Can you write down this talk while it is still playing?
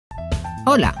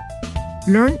Hola!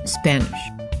 Learn Spanish.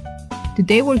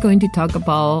 Today we're going to talk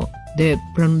about the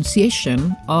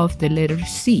pronunciation of the letter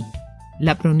C,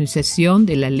 la pronunciación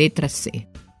de la letra C.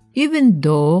 Even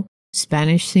though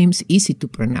Spanish seems easy to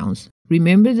pronounce,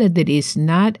 remember that there is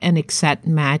not an exact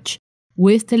match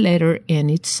with the letter and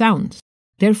its sounds.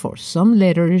 Therefore, some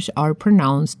letters are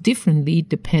pronounced differently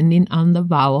depending on the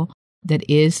vowel that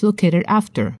is located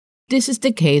after. This is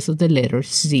the case of the letter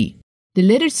C. The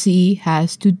letter C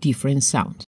has two different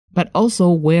sounds, but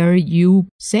also where you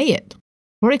say it.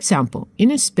 For example,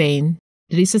 in Spain,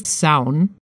 there is a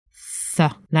sound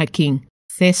th, like in ๊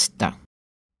θesta.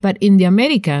 But in the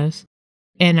Americas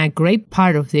and a great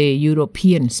part of the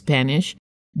European Spanish,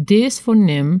 this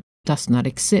phoneme does not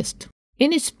exist.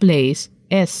 In its place,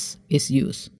 S is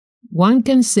used. One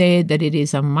can say that it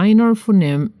is a minor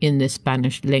phoneme in the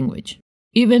Spanish language,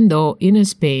 even though in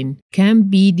Spain can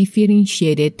be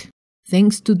differentiated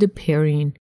thanks to the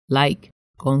pairing like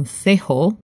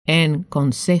consejo and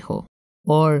consejo,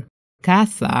 or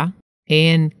caza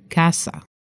and casa.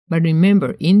 But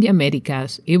remember, in the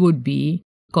Americas, it would be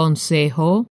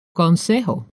consejo,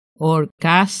 consejo, or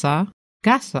casa,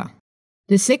 casa.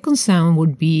 The second sound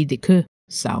would be the k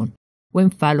sound when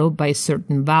followed by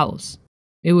certain vowels.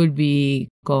 It would be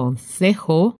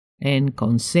concejo and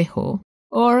consejo,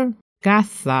 or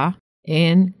caza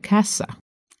and casa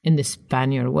in the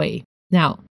Spaniard way.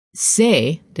 Now,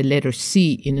 C, the letter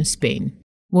C in Spain,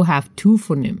 will have two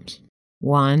phonemes.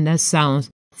 One that sounds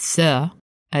th,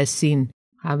 as in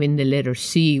having the letter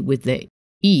C with the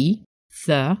E,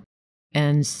 th,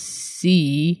 and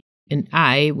C and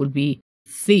I will be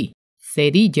thi,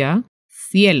 cerilla,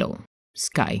 cielo,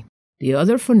 sky. The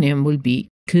other phoneme will be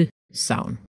k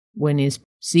sound, when it's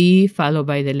C followed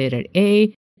by the letter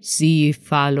A, C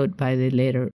followed by the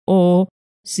letter O,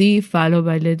 C followed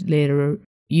by the letter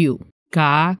U.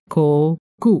 Ka, ko,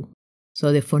 ku.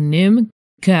 So the phoneme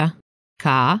k,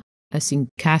 ka, as in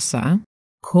casa,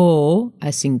 ko,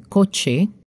 as in coche,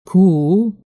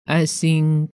 ku, as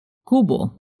in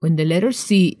cubo. When the letter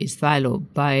C is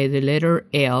followed by the letter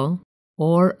L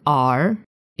or R,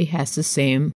 it has the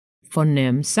same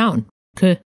phoneme sound.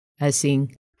 K, as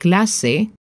in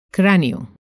clase, cráneo.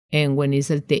 And when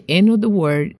it's at the end of the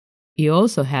word, it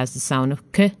also has the sound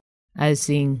of k, as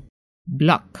in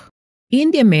block.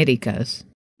 In the Americas,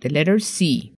 the letter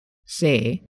C,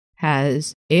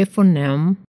 has a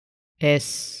phoneme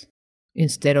S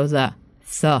instead of the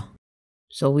th.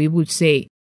 So we would say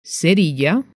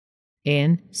cerilla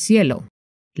and cielo.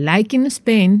 Like in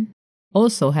Spain,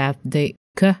 also have the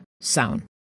k sound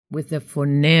with the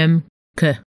phoneme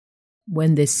k.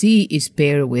 When the C is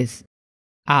paired with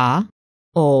A,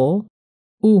 O,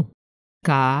 U,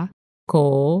 Ka,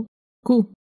 Ko,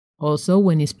 Ku. Also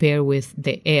when it's paired with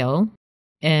the L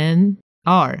and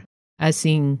R, as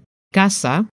in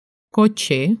casa,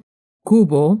 coche,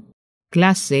 cubo,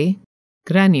 clase,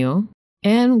 cráneo,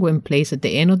 and when placed at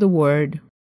the end of the word,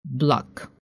 block.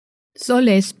 So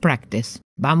let's practice.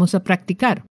 Vamos a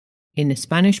practicar. In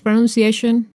Spanish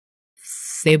pronunciation,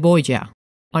 cebolla,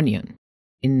 onion.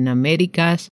 In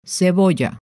Americas,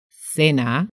 cebolla,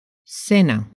 cena,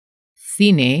 cena,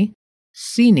 cine,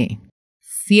 cine,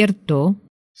 cierto,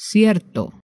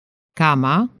 cierto,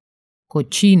 cama,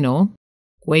 cochino,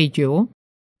 cuello,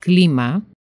 clima,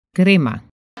 crema.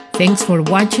 Thanks for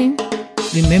watching.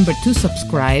 Remember to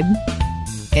subscribe.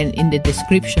 And in the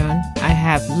description, I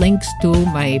have links to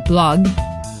my blog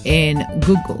and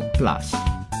Google+.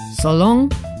 So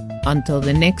long, until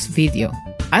the next video.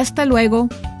 Hasta luego,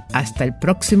 hasta el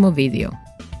próximo video.